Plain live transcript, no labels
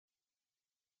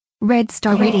Red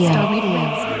Star Radio.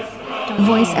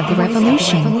 Voice of the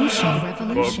revolution.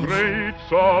 The great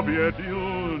Soviet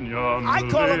Union. I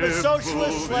call him a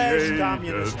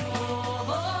socialist/communist.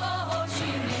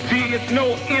 See, it's no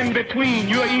in between.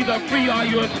 You're either free or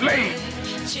you're a slave.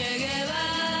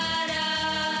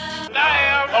 I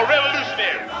am a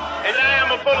revolutionary, and I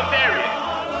am a proletarian.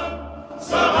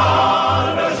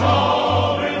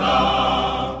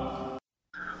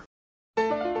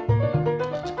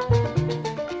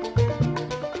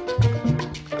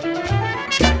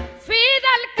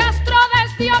 Fidel Castro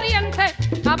desde Oriente,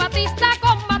 a Batista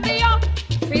combatió.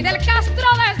 Fidel Castro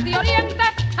desde Oriente,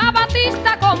 a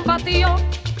Batista combatió.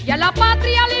 Y a la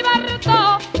patria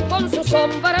libertó con sus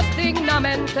hombres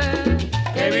dignamente.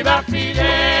 ¡Que viva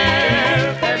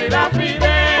Fidel! ¡Que viva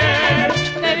Fidel!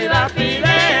 ¡Que viva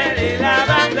Fidel! ¡Y la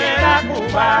bandera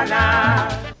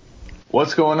cubana!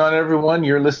 What's going on, everyone?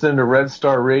 You're listening to Red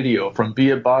Star Radio. From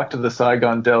Biabak to the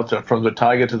Saigon Delta, from the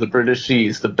Taiga to the British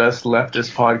Seas, the best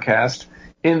leftist podcast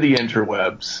in the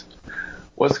interwebs.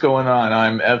 What's going on?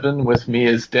 I'm Evan. With me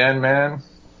is Dan Man.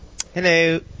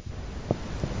 Hello.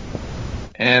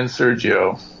 And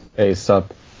Sergio. Hey,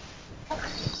 sup?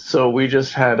 So we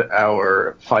just had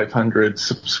our 500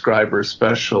 subscriber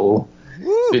special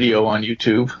video on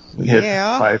YouTube. We hit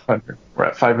 500. We're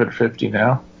at 550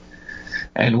 now.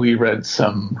 And we read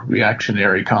some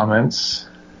reactionary comments.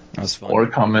 That was fun. Or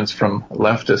comments from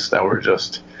leftists that were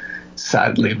just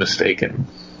sadly mistaken.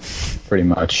 Pretty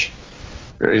much.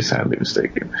 Very sadly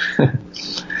mistaken.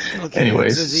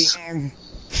 Anyways.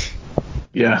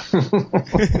 Yeah.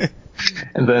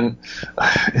 And then,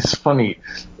 it's funny,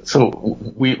 so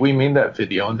we made that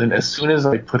video, and then as soon as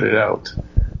I put it out,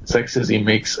 Sexizzy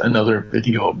makes another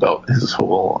video about his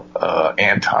whole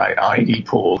anti-ID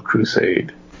poll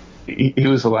crusade. He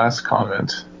was the last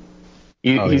comment.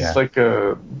 He's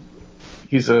a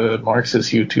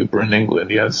Marxist YouTuber in England.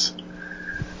 He has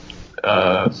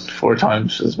 4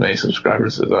 times as many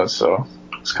subscribers as us, so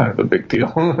it's kind of a big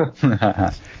deal.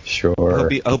 Sure.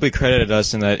 I hope he credited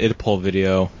us in that id poll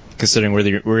video, considering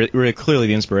we're clearly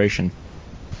the inspiration.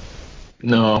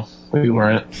 No, we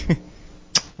weren't.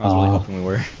 I was really hoping we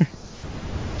were.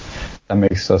 That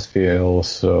makes us feel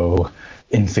so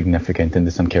insignificant in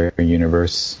this uncaring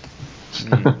universe.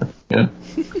 Yeah.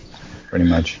 Pretty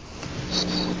much.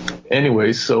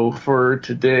 Anyway, so for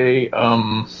today,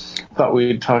 thought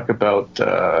we'd talk about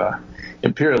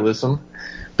imperialism,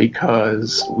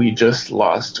 because we just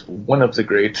lost one of the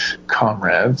great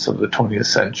comrades of the 20th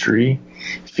century,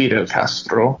 Fidel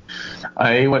Castro.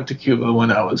 I went to Cuba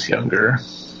when I was younger,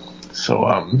 so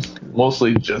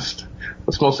mostly just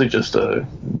a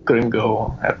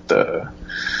gringo at the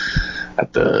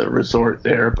resort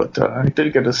there, but I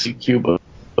did get to see Cuba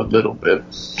a little bit,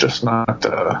 just not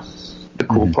the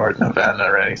cool part in Havana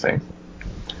or anything.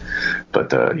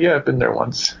 But yeah, I've been there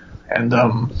once, and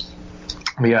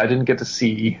yeah, I didn't get to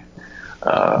see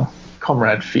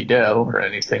Comrade Fidel or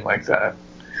anything like that.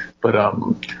 But I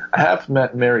have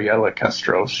met Mariela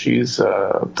Castro. She's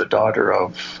the daughter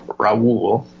of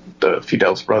Raul,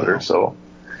 Fidel's brother. So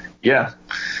yeah,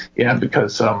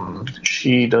 because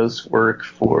she does work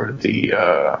for the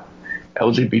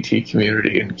LGBT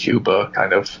community in Cuba,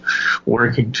 kind of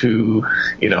working to,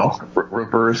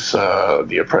 reverse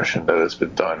the oppression that has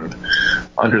been done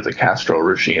under the Castro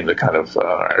regime, that kind of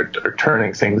are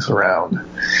turning things around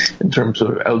in terms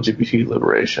of LGBT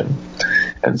liberation.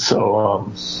 And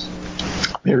so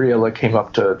Mariela came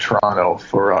up to Toronto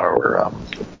for our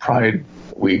Pride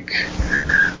Week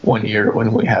one year,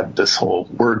 when we had this whole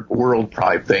World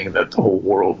Pride thing that the whole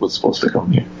world was supposed to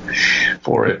come here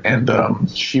for it. And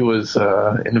she was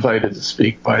invited to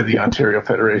speak by the Ontario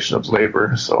Federation of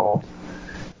Labour, so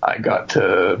I got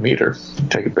to meet her,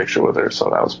 take a picture with her,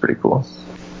 so that was pretty cool.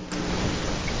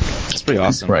 That's pretty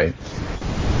awesome. Right.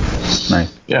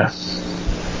 Nice. Yeah.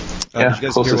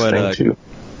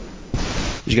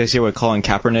 Did you guys hear what Colin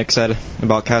Kaepernick said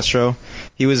about Castro?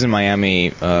 He was in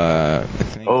Miami, I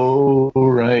think. Oh,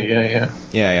 right,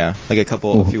 yeah. Like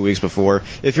a few weeks before.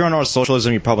 If you're on our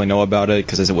socialism, you probably know about it,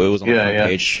 because it was on the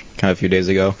page kind of a few days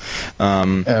ago.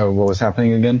 What was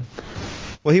happening again?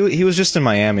 Well, he was just in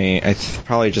Miami,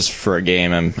 probably just for a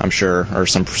game, I'm sure, or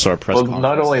some sort of press conference. Well,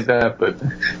 not only that, but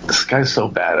this guy's so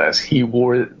badass. He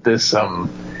wore this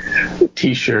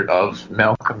T-shirt of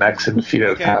Malcolm X and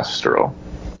Fidel Castro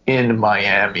in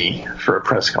Miami for a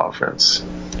press conference.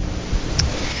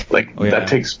 That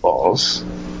takes balls.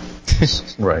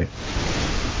 Right.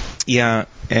 Yeah,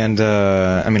 and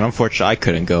unfortunately I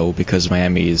couldn't go because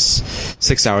Miami is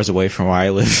 6 hours away from where I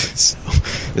live, so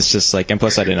it's just and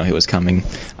plus I didn't know he was coming.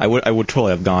 I would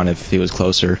totally have gone if he was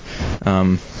closer.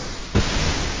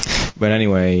 But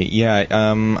anyway, yeah,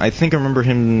 I think I remember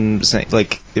him saying,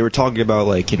 like, they were talking about,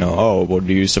 like, oh, well,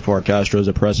 do you support Castro's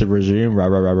oppressive regime? Rah,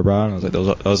 rah, rah, rah, rah. And I was like,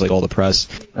 that was like all the press.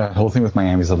 The whole thing with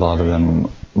Miami is a lot of them,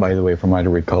 by the way, from what I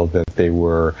recall, that they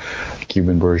were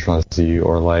Cuban bourgeoisie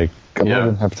or like a lot of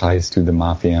them have ties to the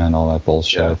mafia and all that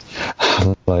bullshit.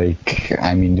 Like,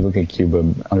 I mean, you look at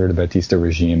Cuba under the Batista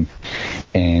regime,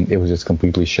 and it was just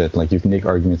completely shit. Like, you can make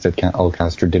arguments that all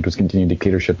Castro did was continue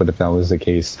dictatorship, but if that was the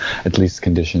case, at least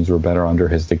conditions were better under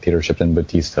his dictatorship than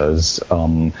Batista's.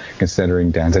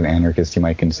 Considering Dan's an anarchist, you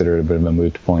might consider it a bit of a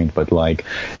moot point, but like,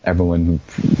 everyone,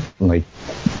 like,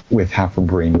 with half a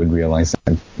brain would realize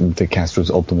that the Castro's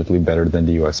ultimately better than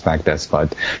the U.S.-backed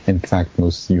despot. In fact,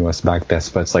 most U.S.-backed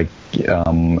despots, like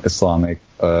Islamic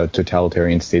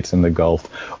totalitarian states in the Gulf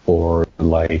or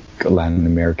like Latin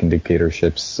American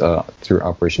dictatorships through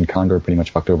Operation Condor, pretty much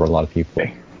fucked over a lot of people.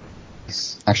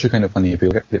 It's actually kind of funny if you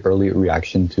look at the early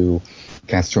reaction to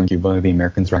Castro in Cuba. The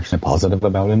Americans were actually positive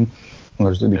about him,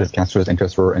 largely because Castro's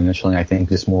interests were initially, I think,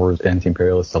 just more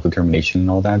anti-imperialist self-determination and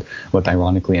all that. But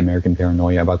ironically, American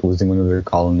paranoia about losing one of their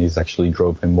colonies actually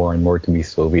drove him more and more to be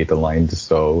Soviet-aligned.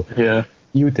 So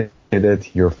you did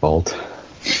it, your fault.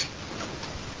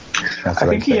 I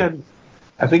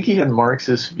think he had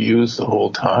Marxist views the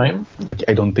whole time.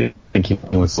 I don't think he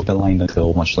was aligned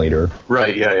until much later.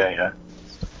 Right, yeah.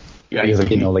 Because,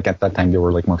 like, at that time, they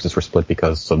were, like, Marxists were split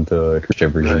because of the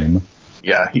Khrushchev regime. Right.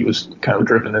 Yeah, he was kind of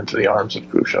driven into the arms of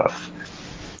Khrushchev.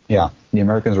 Yeah, the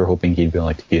Americans were hoping he'd be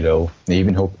like Tito. They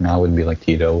even hope now would be like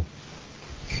Tito.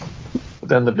 But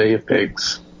then the Bay of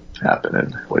Pigs happened,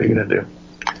 and what are you going to do?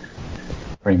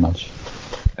 Pretty much.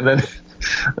 And then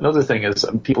another thing is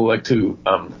people like to...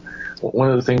 one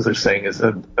of the things they're saying is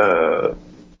that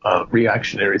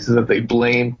reactionaries is that they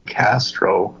blame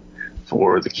Castro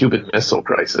for the Cuban Missile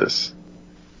Crisis.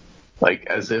 Like,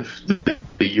 as if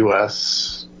the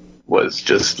U.S. was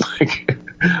just like,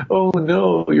 oh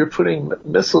no, you're putting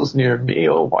missiles near me.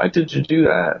 Oh, why did you do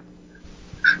that?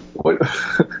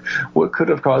 What could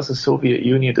have caused the Soviet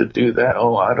Union to do that?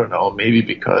 Oh, I don't know. Maybe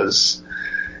because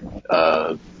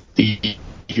the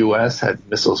U.S. had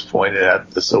missiles pointed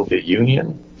at the Soviet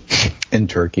Union. In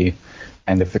Turkey.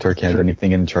 And if Turkey had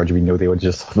anything in charge, we know they would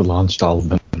just have launched all of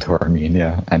them to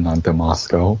Armenia and not to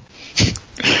Moscow.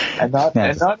 And not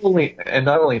only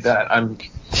that, I'm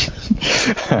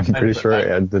pretty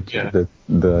sure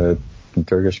the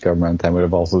Turkish government time would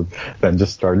have also then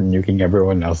just started nuking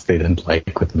everyone else they didn't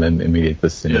like within the immediate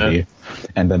vicinity.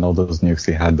 And then all those nukes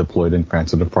they had deployed in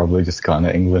France would have probably just gone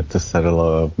to England to settle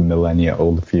a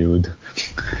millennia-old feud.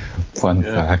 Fun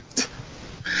fact.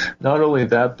 Not only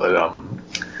that, but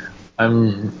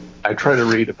I try to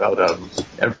read about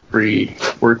every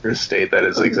worker state that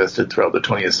has existed throughout the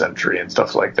 20th century and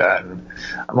stuff like that. And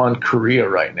I'm on Korea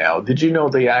right now. Did you know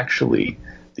the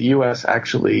U.S.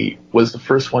 actually was the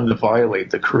first one to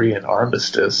violate the Korean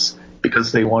armistice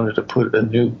because they wanted to put a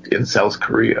nuke in South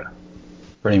Korea?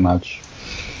 Pretty much.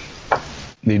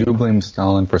 They do blame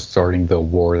Stalin for starting the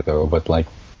war, though, but like,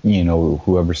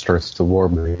 whoever starts the war,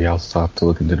 we also have to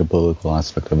look into the political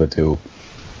aspect of it too.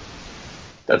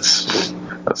 That's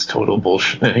total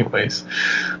bullshit anyways.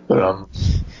 But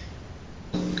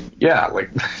like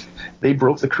they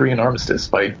broke the Korean armistice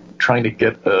by trying to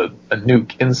get a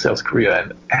nuke in South Korea,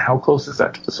 and how close is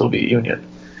that to the Soviet Union?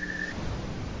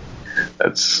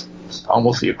 That's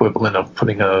almost the equivalent of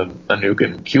putting a nuke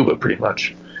in Cuba, pretty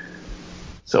much.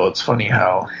 So it's funny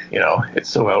how, it's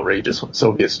so outrageous when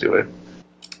Soviets do it.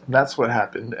 That's what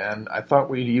happened, and I thought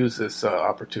we'd use this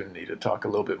opportunity to talk a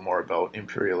little bit more about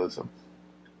imperialism,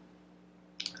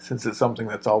 since it's something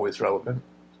that's always relevant.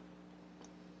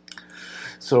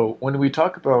 So when we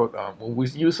talk about, when we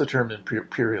use the term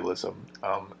imperialism,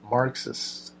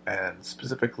 Marxists and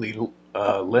specifically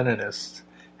Leninists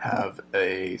have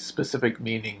a specific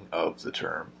meaning of the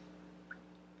term,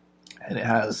 and it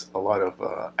has a lot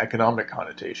of economic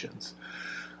connotations.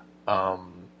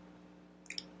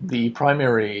 The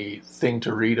primary thing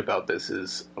to read about this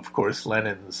is, of course,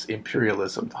 Lenin's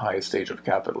Imperialism, the Highest Stage of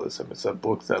Capitalism. It's a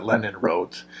book that Lenin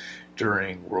wrote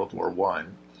during World War I,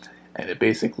 and it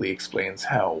basically explains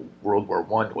how World War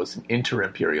I was an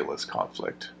inter-imperialist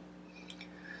conflict.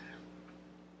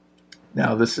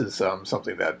 Now, this is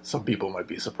something that some people might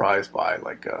be surprised by,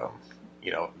 like,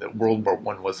 that World War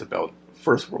I was about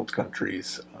first world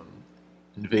countries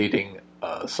invading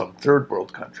some third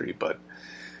world country, but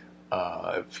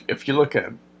if you look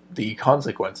at the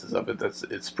consequences of it,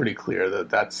 it's pretty clear that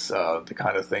that's the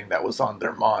kind of thing that was on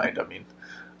their mind. I mean,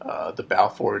 the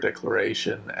Balfour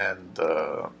Declaration and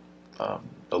the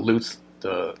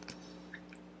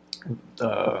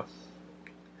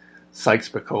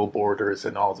Sykes-Picot borders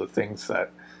and all the things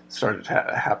that started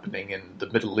happening in the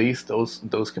Middle East.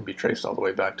 Those can be traced all the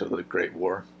way back to the Great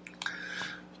War.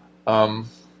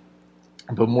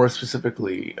 But more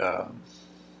specifically,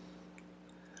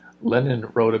 Lenin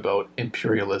wrote about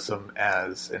imperialism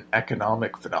as an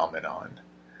economic phenomenon.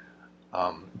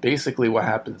 Basically, what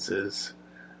happens is,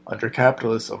 under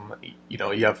capitalism,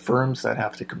 you have firms that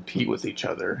have to compete with each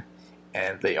other,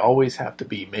 and they always have to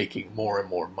be making more and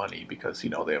more money because,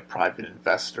 they have private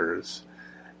investors.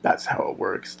 That's how it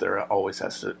works. There always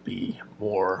has to be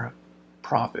more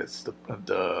profits.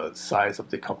 The size of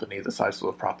the company, the size of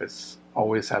the profits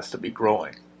always has to be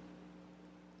growing.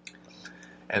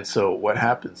 And so what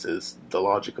happens is, the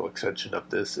logical extension of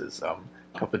this is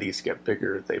companies get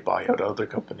bigger, they buy out other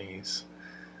companies,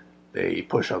 they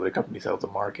push other companies out of the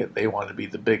market, they want to be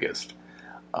the biggest.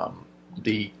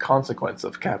 The consequence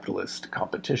of capitalist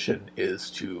competition is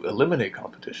to eliminate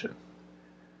competition.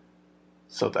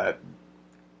 So that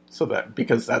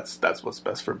because that's what's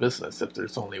best for business, if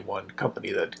there's only one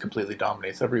company that completely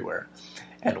dominates everywhere.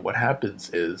 And what happens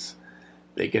is,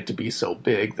 they get to be so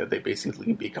big that they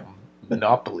basically become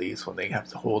monopolies when they have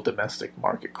the whole domestic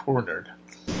market cornered.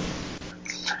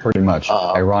 Pretty much.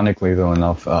 Ironically, though,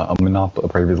 enough, a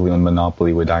privately owned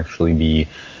monopoly would actually be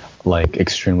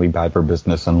extremely bad for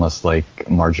business unless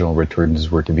marginal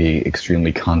returns were to be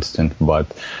extremely constant.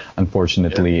 But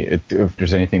unfortunately, if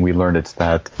there's anything we learned, it's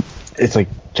that it's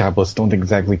capitalists don't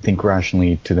exactly think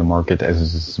rationally to the market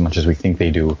as much as we think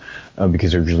they do,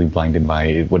 because they're usually blinded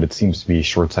by what it seems to be a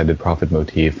short-sighted profit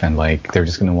motif, and they're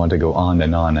just going to want to go on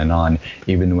and on and on,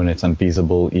 even when it's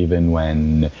unfeasible, even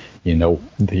when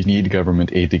they need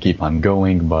government aid to keep on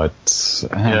going, but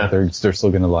they're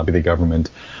still going to lobby the government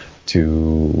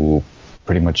to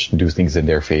pretty much do things in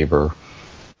their favor.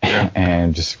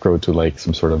 And just grow to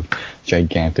some sort of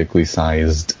gigantically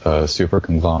sized super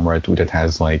conglomerate that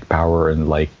has power and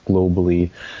globally,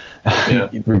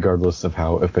 regardless of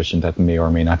how efficient that may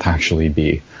or may not actually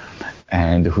be.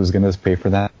 And who's going to pay for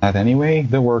that anyway?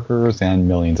 The workers and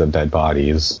millions of dead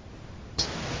bodies.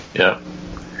 No,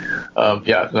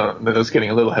 that's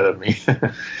getting a little ahead of me.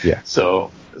 Yeah.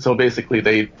 So basically,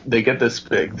 they get this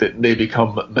big that they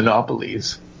become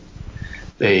monopolies.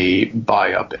 They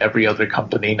buy up every other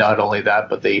company. Not only that,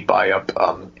 but they buy up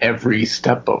every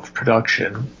step of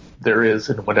production there is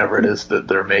in whatever it is that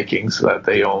they're making, so that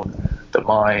they own the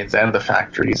mines and the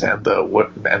factories and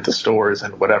the stores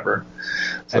and whatever.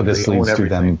 So and this leads to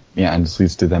them, and this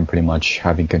leads to them pretty much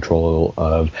having control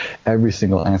of every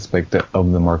single aspect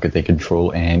of the market they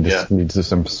control, and this leads to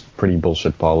some pretty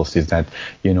bullshit policies that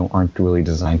aren't really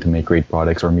designed to make great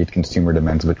products or meet consumer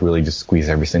demands, but really just squeeze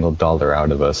every single dollar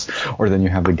out of us. Or then you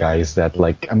have the guys that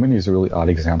I'm going to use a really odd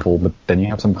example, but then you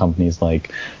have some companies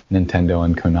like Nintendo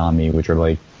and Konami, which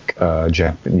are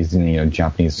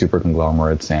Japanese super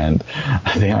conglomerates, and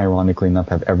they ironically enough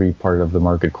have every part of the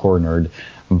market cornered,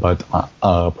 but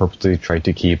purposely try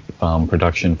to keep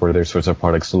production for their sorts of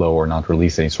products low, or not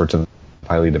release any sorts of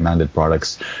highly demanded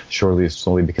products,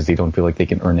 solely because they don't feel like they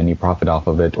can earn any profit off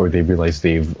of it, or they realize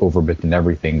they've overbitten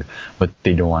everything, but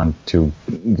they don't want to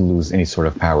lose any sort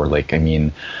of power.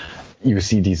 You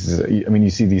see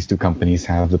these two companies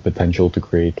have the potential to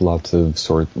create lots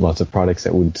of products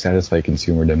that would satisfy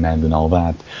consumer demand and all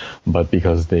that, but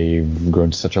because they've grown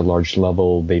to such a large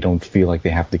level, they don't feel like they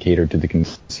have to cater to the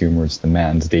consumer's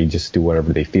demands. They just do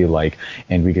whatever they feel like,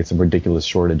 and we get some ridiculous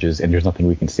shortages, and there's nothing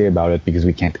we can say about it because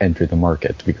we can't enter the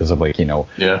market because of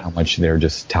how much they're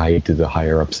just tied to the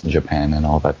higher ups in Japan and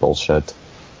all that bullshit.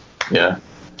 Yeah.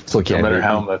 So no matter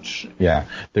how much. Yeah,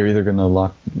 they're either going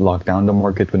to lock down the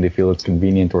market when they feel it's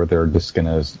convenient, or they're just going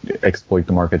to exploit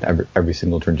the market every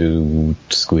single turn to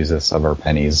squeeze us of our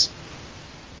pennies.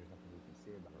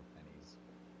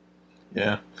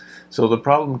 Yeah. So the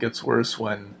problem gets worse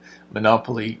when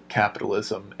monopoly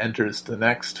capitalism enters the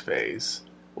next phase,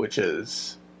 which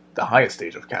is the highest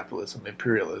stage of capitalism,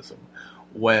 imperialism,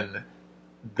 when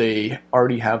they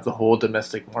already have the whole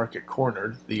domestic market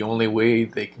cornered. The only way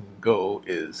they can go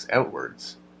is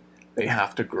outwards. They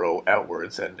have to grow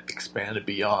outwards and expand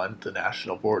beyond the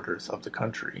national borders of the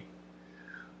country.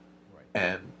 Right.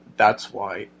 And that's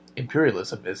why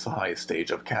imperialism is the highest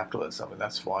stage of capitalism, and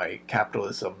that's why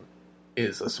capitalism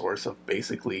is a source of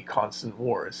basically constant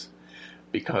wars,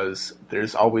 because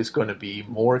there's always going to be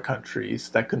more countries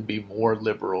that can be more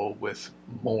liberal with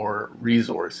more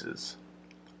resources.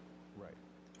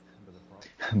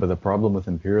 But the problem with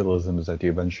imperialism is that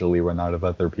you eventually run out of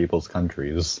other people's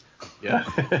countries. Yeah.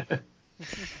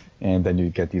 And then you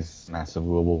get these massive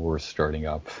global wars starting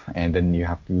up. And then you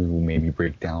have to maybe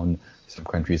break down some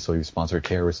countries, so you sponsor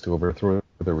terrorists to overthrow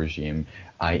the regime,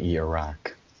 i.e.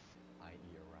 Iraq.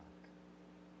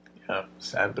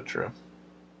 Sad but true.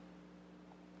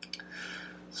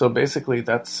 So basically,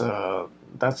 that's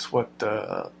what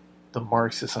the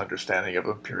Marxist understanding of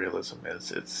imperialism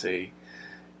is.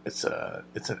 It's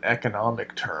an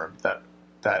economic term that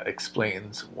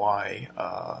explains why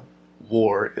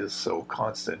war is so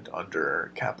constant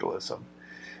under capitalism,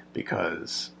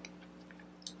 because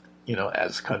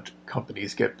as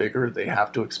companies get bigger, they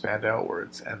have to expand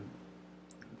outwards, and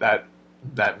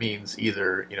that means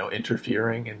either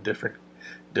interfering in different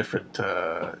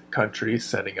countries,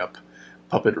 setting up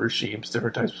puppet regimes,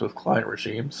 different types of client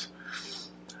regimes,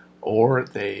 or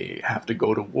they have to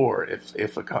go to war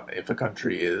if a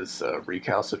country is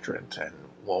recalcitrant and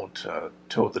won't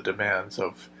toe the demands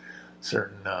of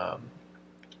certain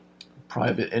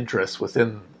private interests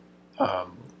within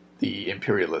the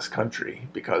imperialist country.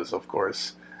 Because, of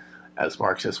course, as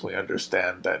Marxists, we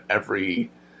understand that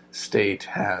every state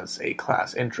has a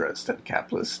class interest, and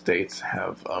capitalist states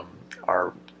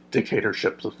are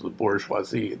dictatorships of the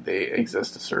bourgeoisie. They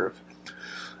exist to serve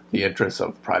the interests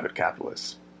of private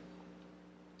capitalists.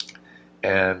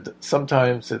 And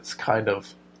sometimes it's kind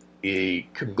of a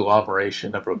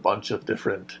conglomeration of a bunch of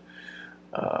different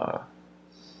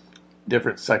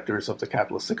sectors of the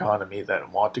capitalist economy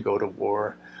that want to go to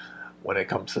war. When it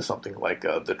comes to something like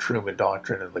the Truman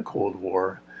Doctrine and the Cold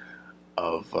War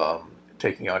of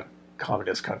taking on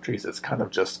communist countries, it's kind of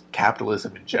just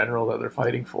capitalism in general that they're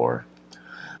fighting for.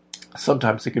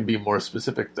 Sometimes it can be more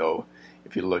specific, though.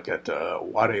 If you look at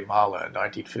Guatemala in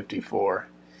 1954,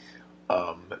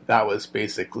 that was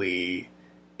basically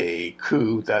a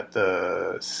coup that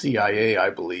the CIA,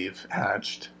 I believe,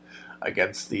 hatched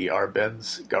against the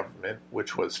Arbenz government,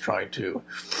 which was trying to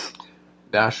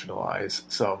nationalize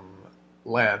some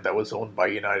land that was owned by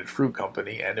United Fruit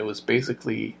Company, and it was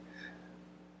basically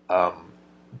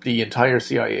the entire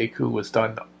CIA coup was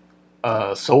done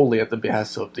solely at the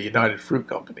behest of the United Fruit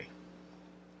Company.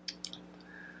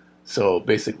 So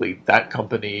basically, that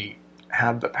company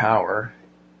had the power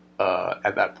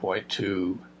at that point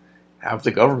to have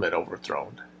the government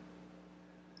overthrown,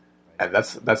 and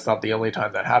that's not the only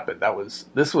time that happened.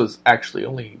 This was actually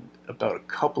only about a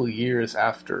couple of years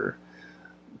after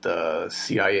the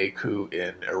CIA coup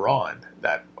in Iran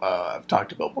that I've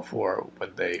talked about before,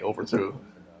 when they overthrew,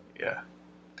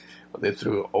 when they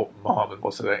threw Mohammed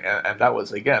Mossadegh, and that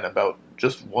was again about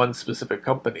just one specific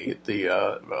company,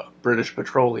 the British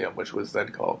Petroleum, which was then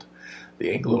called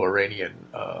the Anglo-Iranian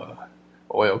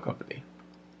Oil Company.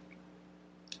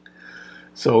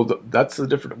 So that's the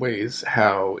different ways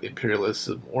how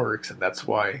imperialism works, and that's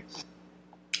why,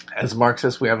 as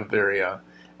Marxists, we have a very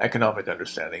economic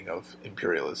understanding of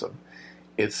imperialism.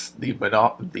 It's the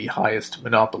highest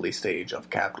monopoly stage of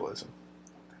capitalism.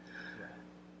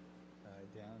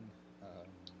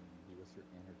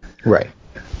 Right.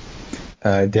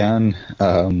 Dan,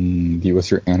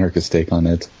 what's your anarchist take on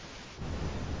it?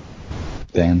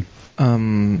 Dan?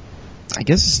 I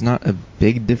guess it's not a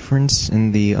big difference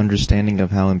in the understanding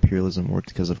of how imperialism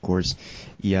works, because, of course,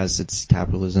 yes, it's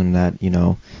capitalism that,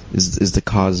 is the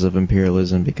cause of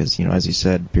imperialism, because, as you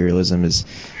said, imperialism is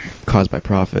caused by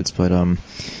profits, but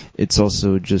it's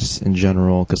also just in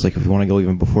general, because, if you want to go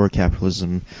even before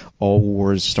capitalism, all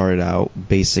wars started out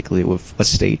basically with a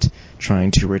state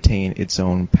trying to retain its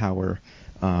own power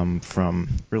from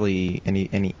really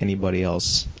anybody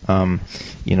else,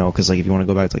 because if you want to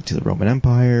go back to the Roman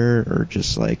Empire or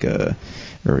just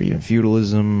or even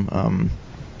feudalism,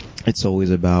 it's always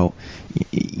about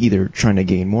either trying to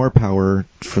gain more power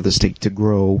for the state to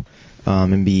grow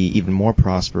and be even more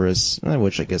prosperous,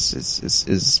 which I guess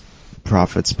is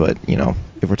profits. But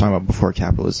if we're talking about before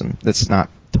capitalism, that's not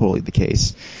totally the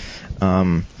case.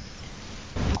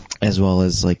 As well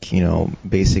as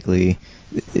basically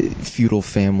feudal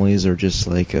families are just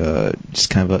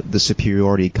kind of the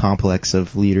superiority complex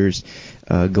of leaders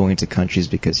going to countries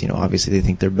because obviously they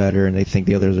think they're better and they think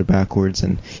the others are backwards,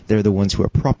 and they're the ones who are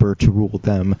proper to rule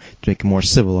them, to make them more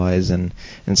civilized and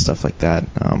stuff like that.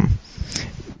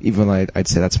 Even though I'd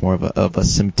say that's more of a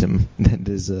symptom than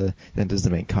is the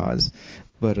main cause.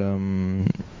 But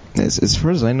as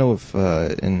far as I know, if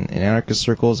in anarchist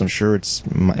circles, I'm sure it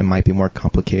might be more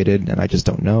complicated, and I just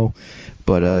don't know.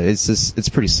 But it's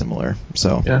pretty similar.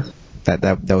 So yeah.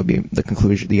 that would be the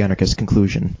conclusion, the anarchist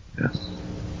conclusion. Yeah.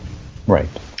 Right.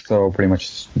 So pretty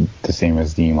much the same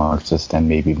as the Marxist and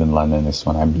maybe even Leninist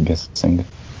one, I'm guessing.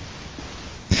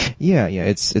 Yeah.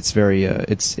 It's very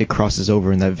it crosses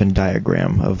over in that Venn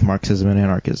diagram of Marxism and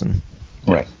anarchism.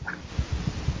 Right.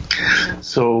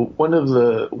 So one of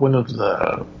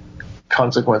the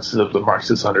consequences of the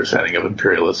Marxist understanding of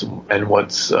imperialism, and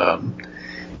what's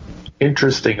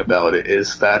interesting about it,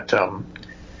 is that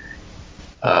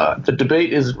the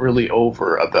debate isn't really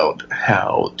over about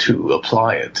how to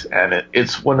apply it, and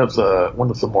it's one of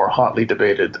the more hotly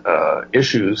debated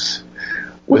issues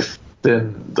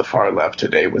within the far left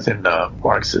today, within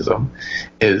Marxism,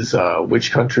 is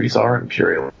which countries are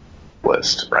imperialist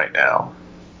right now.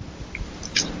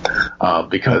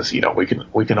 Because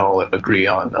we can all agree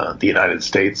on the United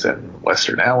States and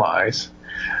Western allies,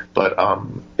 but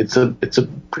it's a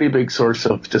pretty big source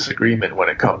of disagreement when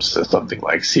it comes to something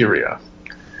like Syria.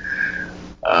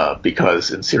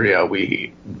 Because in Syria,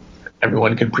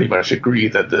 everyone can pretty much agree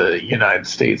that the United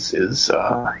States is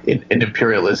an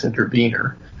imperialist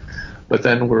intervener. But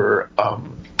then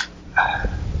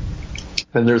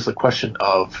then there's the question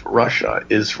of Russia.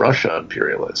 Is Russia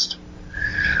imperialist?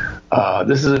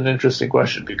 This is an interesting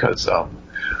question because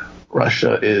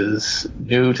Russia is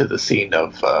new to the scene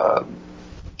of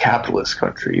capitalist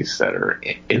countries that are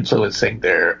influencing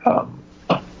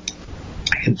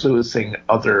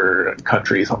other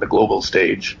countries on the global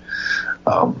stage.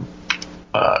 To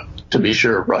be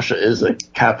sure, Russia is a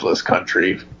capitalist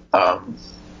country.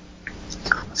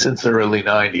 Since the early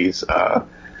 90s,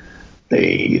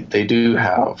 they do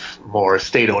have more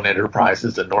state-owned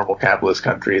enterprises than normal capitalist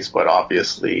countries, but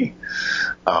obviously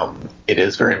it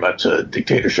is very much a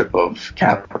dictatorship of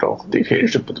capital,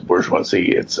 dictatorship of the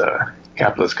bourgeoisie. It's a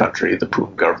capitalist country. The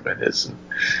Putin government is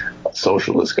a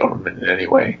socialist government in any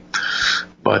way.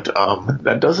 But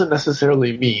that doesn't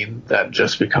necessarily mean that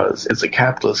just because it's a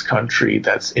capitalist country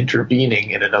that's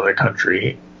intervening in another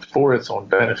country for its own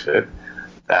benefit,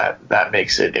 that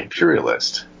makes it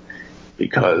imperialist.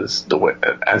 Because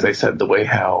as I said, the way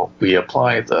how we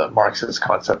apply the Marxist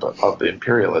concept of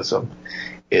imperialism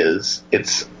is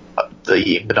it's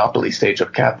the monopoly stage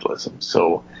of capitalism.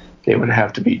 So they would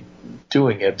have to be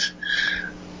doing it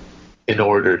in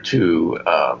order to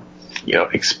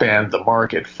expand the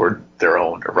market for their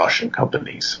own Russian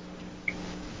companies.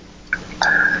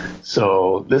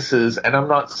 So this is, and I'm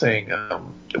not saying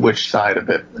which side of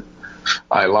it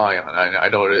I lie on. I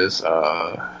know it is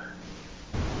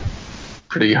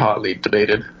pretty hotly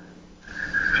debated.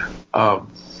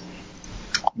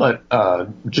 But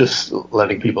just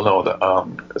letting people know that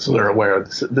so they're aware,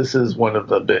 this is one of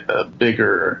the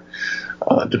bigger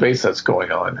debates that's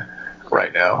going on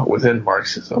right now within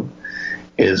Marxism.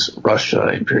 Is Russia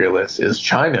imperialist? Is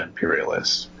China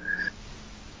imperialist?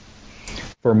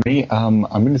 For me, I'm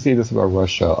going to say this about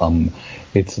Russia.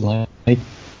 It's like I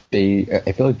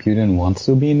feel like Putin wants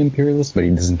to be an imperialist, but he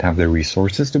doesn't have the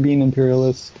resources to be an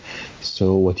imperialist.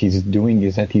 So what he's doing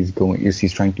is that he's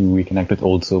trying to reconnect with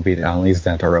old Soviet allies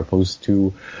that are opposed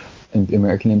to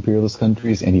American imperialist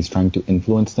countries, and he's trying to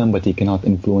influence them, but he cannot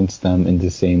influence them in the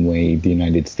same way the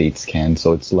United States can.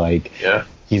 So it's like,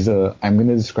 I'm going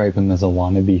to describe him as a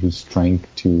wannabe who's trying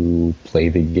to play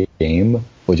the game,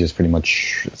 which is pretty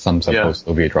much sums up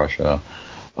post-Soviet Russia.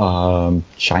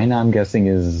 China, I'm guessing,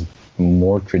 is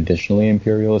more traditionally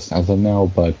imperialist as of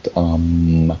now, but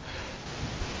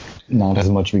not as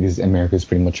much because America's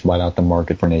pretty much bought out the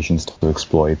market for nations to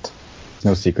exploit. It's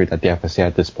no secret that the FSA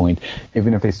at this point,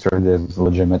 even if they started as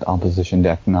legitimate opposition,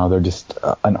 that now they're just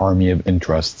an army of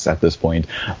interests at this point.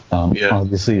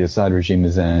 Obviously, the Assad regime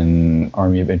is an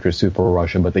army of interest for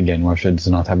Russia, but again, Russia does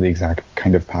not have the exact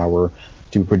kind of power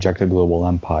to project a global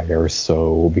empire.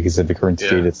 So, because of the current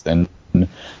state it's in.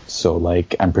 So,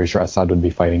 like, I'm pretty sure Assad would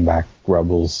be fighting back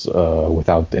rebels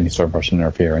without any sort of Russian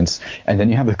interference. And then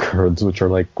you have the Kurds, which are,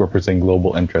 like, representing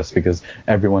global interests because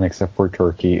everyone except for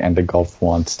Turkey and the Gulf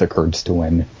wants the Kurds to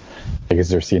win because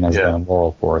they're seen as a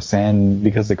moral force. And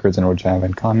because the Kurds are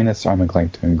Rojava communists, I'm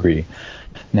inclined to agree.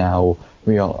 Now,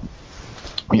 we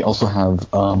also have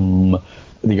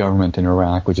the government in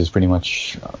Iraq, which is pretty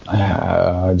much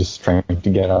just trying to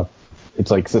get up. It's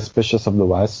like suspicious of the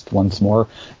West once more,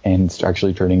 and it's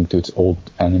actually turning to its old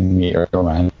enemy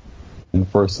Iran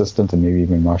for assistance, and maybe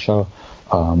even Russia.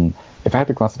 If I had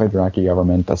to classify the Iraqi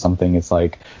government as something, it's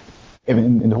like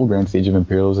in the whole grand stage of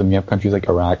imperialism, you have countries like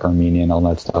Iraq, Armenia, and all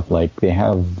that stuff. Like they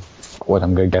have what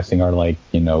I'm guessing are like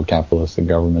capitalistic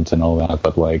governments and all that,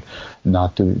 but like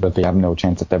but they have no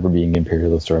chance of ever being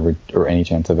imperialist or any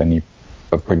chance of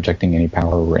projecting any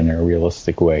power in a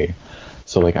realistic way.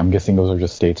 So, like, I'm guessing those are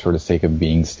just states for the sake of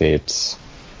being states.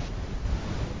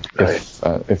 Right.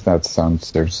 If that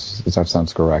sounds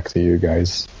correct to you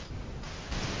guys.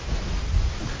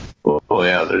 Well,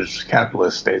 yeah, there's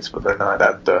capitalist states, but they're not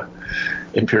at the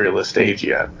imperialist stage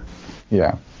yet.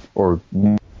 Yeah, or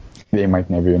they might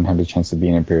never even have the chance to be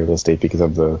an imperialist state because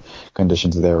of the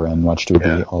conditions they're in, much to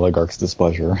the oligarchs'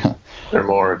 displeasure. They're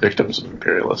more victims of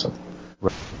imperialism.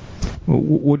 Right.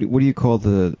 What do you call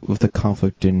the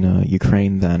conflict in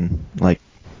Ukraine then? Like,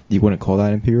 you wouldn't call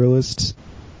that imperialist?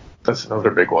 That's another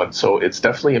big one. So it's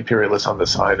definitely imperialist on the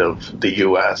side of the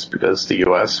U.S. because the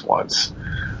U.S. wants,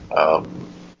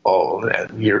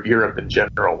 and Europe in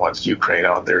general wants Ukraine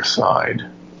on their side,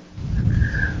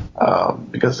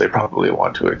 because they probably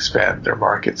want to expand their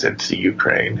markets into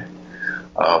Ukraine.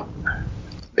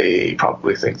 They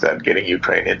probably think that getting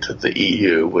Ukraine into the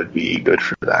EU would be good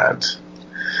for that.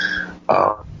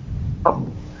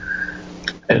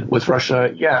 And with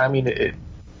Russia, yeah, I mean,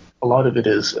 a lot of it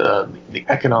is the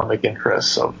economic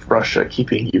interests of Russia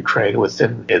keeping Ukraine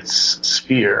within its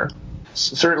sphere.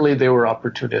 Certainly, they were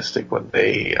opportunistic when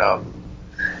they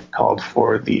called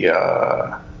for the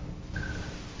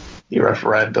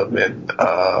referendum in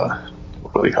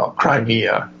what do we call it?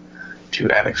 Crimea, to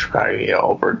annex Crimea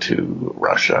over to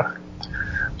Russia.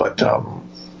 But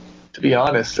to be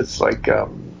honest, it's like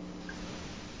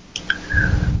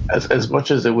as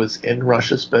much as it was in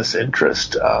Russia's best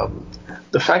interest,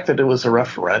 the fact that it was a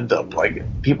referendum,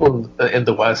 like people in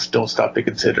the West don't stop to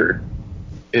consider,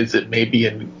 is it maybe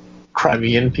in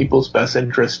Crimean people's best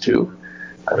interest too?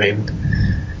 I mean,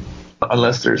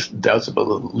 unless there's doubts about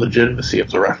the legitimacy of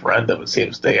the referendum, it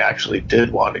seems they actually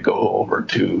did want to go over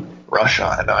to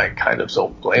Russia, and I kind of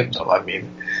don't blame them. I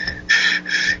mean,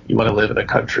 you want to live in a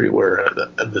country where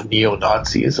the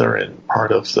neo-Nazis are in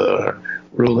part of the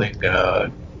ruling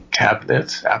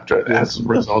cabinet as a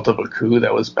result of a coup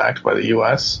that was backed by the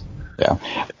U.S. Yeah,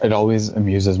 it always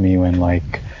amuses me when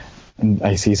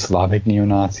I see Slavic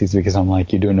neo-Nazis, because I'm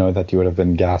like, you do know that you would have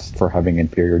been gassed for having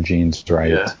inferior genes,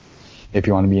 right? Yeah. If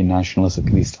you want to be a nationalist, at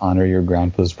least honor your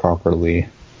grandpas properly.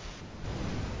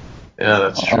 Yeah,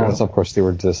 that's true. Unless, of course, they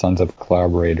were the sons of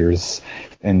collaborators.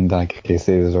 In that case,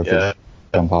 they deserve to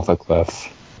jump off a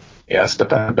cliff. Yeah,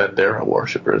 Stepan Bandera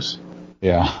worshippers.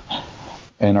 Yeah.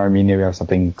 In Armenia, we have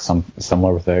something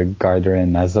similar with the Gardner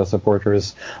and Neza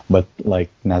supporters, but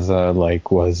Neza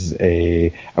was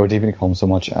I would even call him so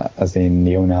much as a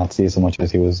neo-Nazi, so much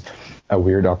as he was a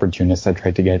weird opportunist that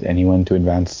tried to get anyone to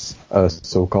advance a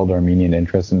so-called Armenian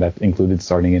interest, and that included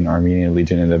starting an Armenian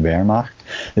legion in the Wehrmacht,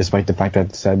 despite the fact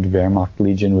that said Wehrmacht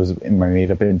legion was made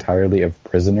up entirely of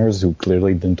prisoners who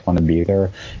clearly didn't want to be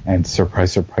there, and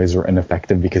surprise, surprise, were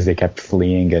ineffective because they kept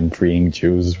fleeing and freeing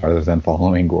Jews rather than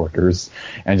following orders,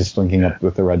 and just linking up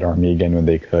with the Red Army again when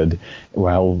they could.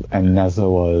 And Neza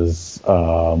was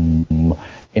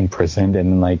imprisoned,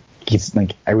 and he's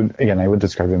I would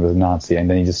describe him as a Nazi, and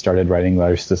then he just started writing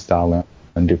letters to Stalin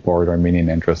and to forward Armenian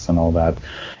interests and all that.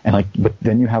 And but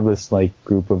then you have this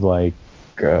group of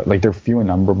they're few in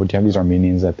number, but you have these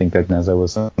Armenians that think that Neza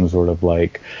was some sort of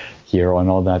hero and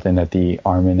all that, and that the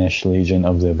Armenish Legion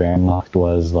of the Wehrmacht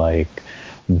was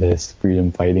this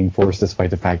freedom fighting force, despite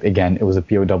the fact, again, it was a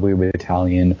POW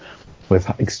battalion with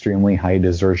extremely high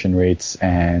desertion rates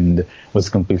and was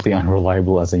completely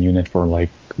unreliable as a unit for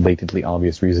blatantly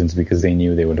obvious reasons, because they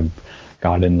knew they would have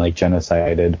gotten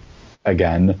genocided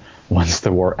again once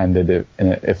the war ended,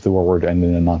 if the war were to end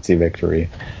in a Nazi victory.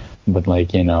 But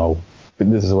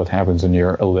this is what happens when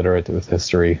you're illiterate with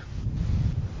history.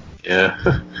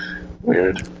 Yeah.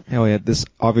 Weird. Oh yeah, this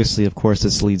obviously, of course,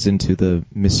 this leads into the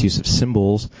misuse of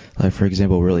symbols. For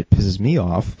example, what really pisses me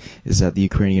off is that the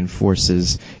Ukrainian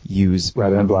forces use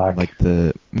red and black,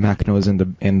 the Makhnos and the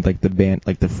band,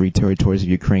 the Free Territories of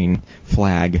Ukraine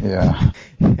flag. Yeah,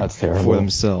 that's terrible. For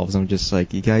themselves. I'm just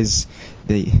you guys,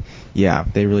 they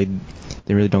really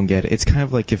don't get it. It's kind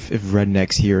of like if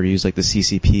rednecks here use the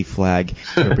CCP flag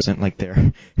to represent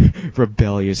their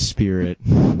rebellious spirit.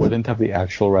 Wouldn't have the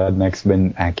actual rednecks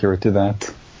been accurate to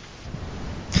that?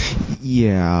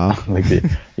 Yeah.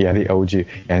 The OG.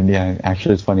 And yeah,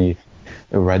 actually it's funny,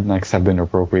 the rednecks have been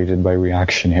appropriated by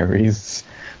reactionaries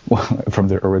from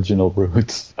their original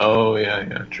roots. Oh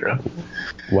yeah, true.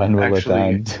 When will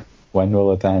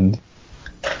it end?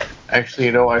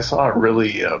 Actually, I saw a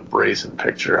really brazen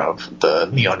picture of the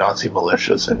neo-Nazi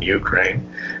militias in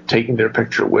Ukraine taking their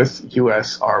picture with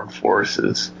U.S. armed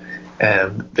forces,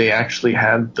 and they actually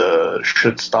had the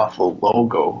Schutzstaffel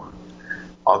logo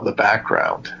on the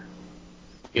background.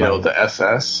 The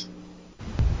SS.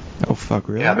 Oh, fuck,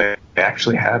 really? Yeah, they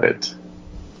actually had it.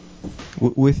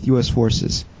 With U.S.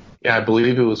 forces? Yeah, I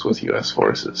believe it was with U.S.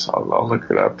 forces. I'll look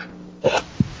it up.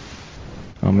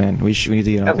 Oh man, we need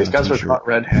to get on. These guys were caught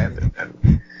red-handed,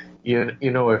 and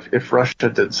if Russia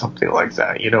did something like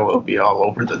that, it would be all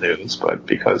over the news. But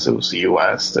because it was the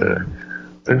U.S., they're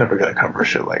never going to cover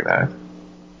shit like that.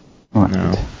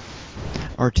 No.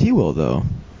 RT will though.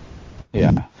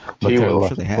 Yeah, RT will,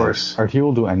 of course. RT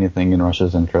will do anything in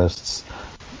Russia's interests.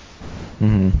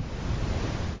 Mm-hmm.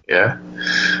 Yeah.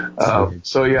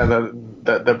 So yeah,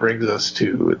 that brings us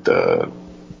to the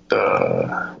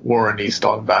the war in East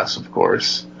Donbass, of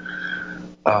course.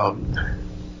 In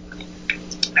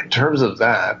terms of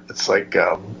that, it's like,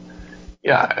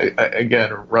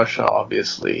 again, Russia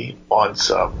obviously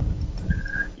wants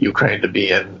Ukraine to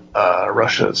be in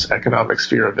Russia's economic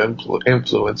sphere of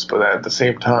influence, but at the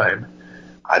same time,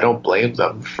 I don't blame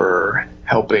them for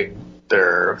helping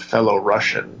their fellow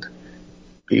Russian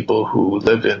people who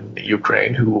live in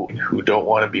Ukraine who don't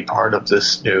want to be part of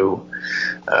this new,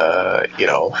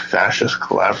 fascist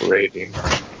collaborating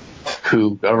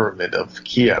coup government of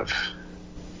Kiev.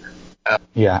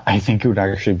 Yeah, I think it would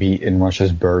actually be in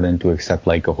Russia's burden to accept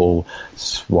like a whole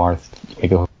swath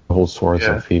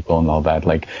of people and all that.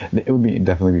 Like, it would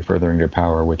definitely be furthering their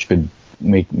power, which could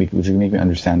make me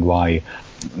understand why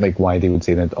they would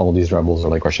say that all these rebels are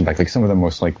like Russian backed. Like, some of them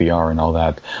most likely are and all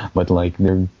that, but like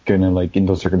they're gonna, like, in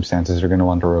those circumstances they're gonna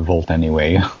want to revolt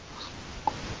anyway.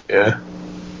 Yeah.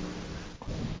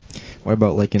 What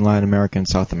about like in Latin America and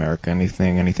South America?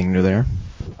 Anything new there?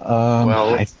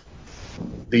 The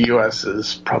U.S.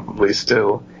 is probably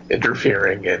still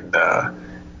interfering in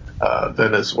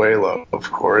Venezuela,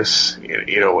 of course.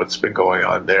 You know what's been going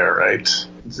on there, right?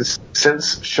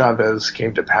 Since Chavez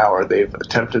came to power, they've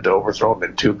attempted to overthrow him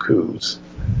in 2 coups,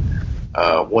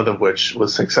 one of which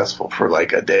was successful for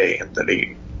like a day, and then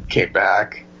he came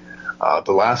back.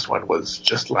 The last one was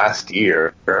just last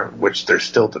year, which they're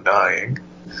still denying.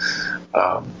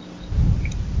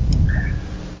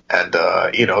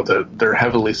 They're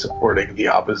heavily supporting the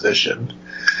opposition.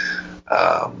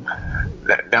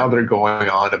 Now they're going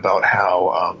on about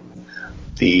how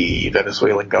the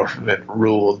Venezuelan government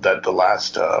ruled that the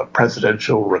last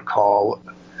presidential recall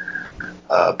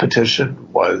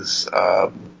petition was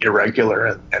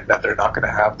irregular, and that they're not going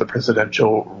to have the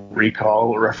presidential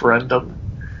recall referendum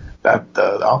that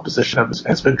the opposition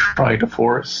has been trying to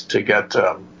force to get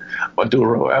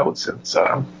Maduro out, since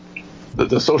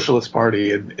the Socialist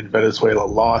Party in Venezuela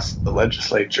lost the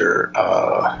legislature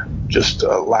just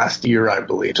last year, I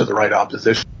believe, to the right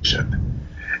opposition.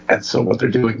 And so what they're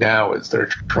doing now is they're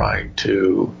trying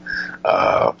to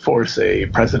force a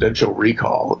presidential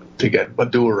recall to get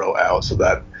Maduro out, so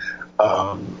that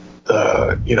the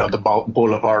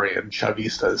Bolivarian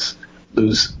Chavistas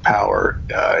lose power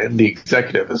in the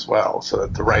executive as well, so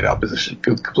that the right opposition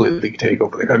could completely take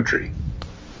over the country.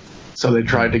 So they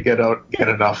tried to get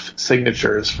enough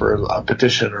signatures for a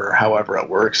petition, or however it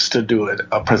works, to do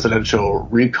a presidential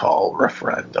recall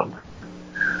referendum.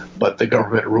 But the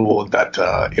government ruled that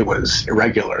it was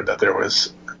irregular, that there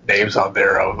was names on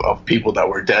there of people that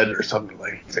were dead or something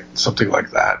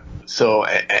like that. So,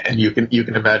 and you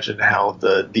can imagine how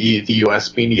the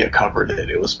U.S. media covered it.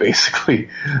 It was basically,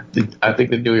 I think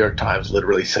the New York Times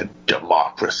literally said,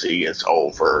 "Democracy is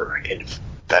over in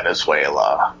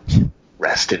Venezuela.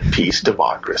 Rest in peace,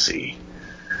 democracy.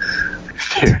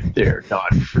 They're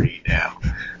not free now."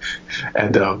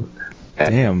 And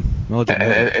damn.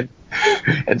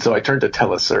 And so I turned to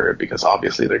Telesur, because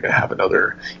obviously they're going to have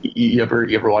another. You ever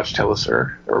watch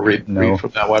Telesur or read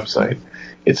from that website?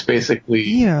 It's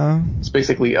basically a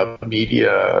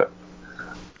media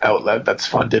outlet that's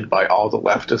funded by all the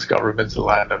leftist governments in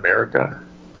Latin America.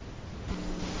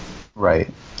 Right.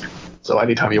 So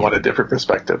anytime you want a different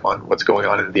perspective on what's going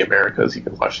on in the Americas, you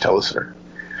can watch Telesur.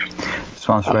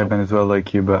 Sponsored by Venezuela,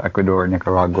 Cuba, Ecuador,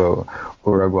 Nicaragua,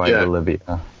 Uruguay,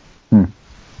 Bolivia.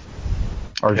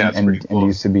 And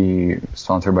used to be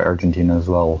sponsored by Argentina as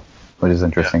well, which is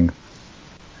interesting. Yeah.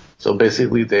 So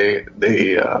basically, they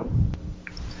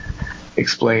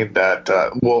explained that.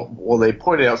 They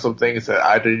pointed out some things that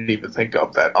I didn't even think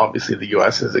of. That obviously the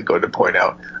U.S. isn't going to point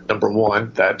out. Number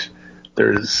one, that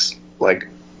there's like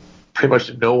pretty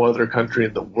much no other country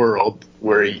in the world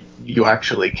where you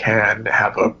actually can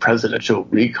have a presidential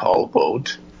recall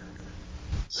vote.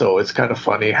 So it's kind of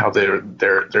funny how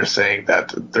they're saying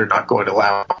that they're not going to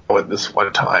allow it this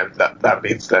one time. That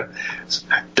means that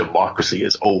democracy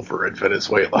is over in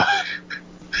Venezuela.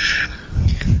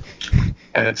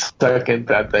 And second,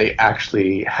 that they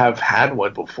actually have had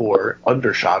one before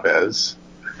under Chavez,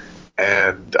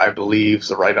 and I believe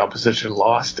the right opposition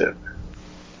lost it.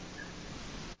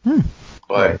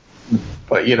 But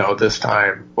this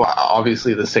time, well,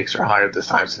 obviously the stakes are higher this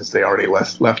time, since they already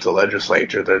left the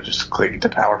legislature. They're just clinging to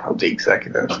power from the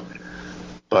executive.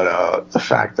 But the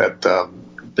fact that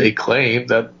they claim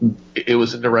that it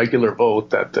was an irregular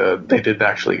vote, that they didn't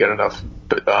actually get enough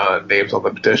names on the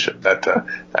petition,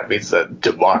 that means that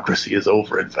democracy is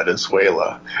over in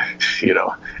Venezuela.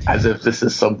 As if this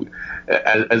is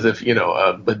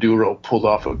Maduro pulled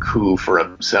off a coup for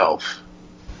himself.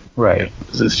 Right.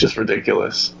 It's just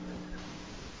ridiculous.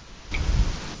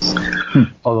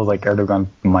 Although, like, Erdogan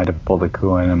might have pulled a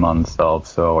coup on him himself,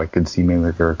 so I could see maybe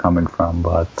where they were coming from,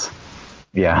 but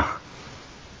yeah.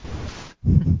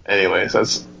 Anyways,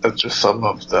 that's just some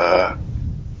of the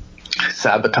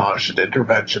sabotage and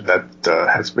intervention that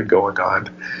has been going on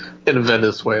in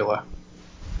Venezuela.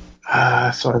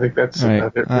 So I think that's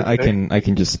Right. it. I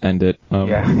can just end it.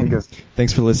 Because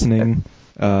Thanks for listening.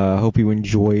 Hope you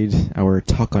enjoyed our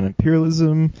talk on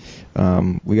imperialism.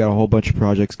 We got a whole bunch of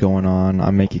projects going on.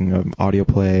 I'm making an audio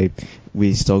play.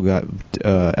 We still got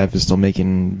Ev is still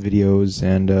making videos,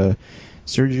 and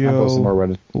Sergio. I'm posting more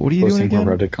Reddit. What are you doing again?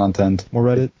 More Reddit content. More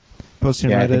Reddit. Posting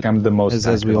Yeah, Reddit. I think I'm the most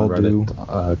as we active all on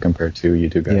Reddit compared to you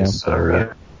two guys. Yeah.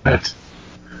 So, Right.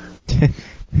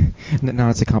 Not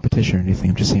it's a competition or anything.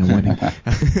 I'm just saying I'm winning.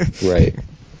 right.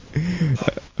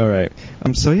 All right.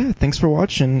 So yeah, thanks for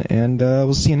watching, and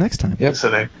we'll see you next time.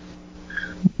 Listening.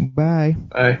 Bye.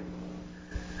 Bye.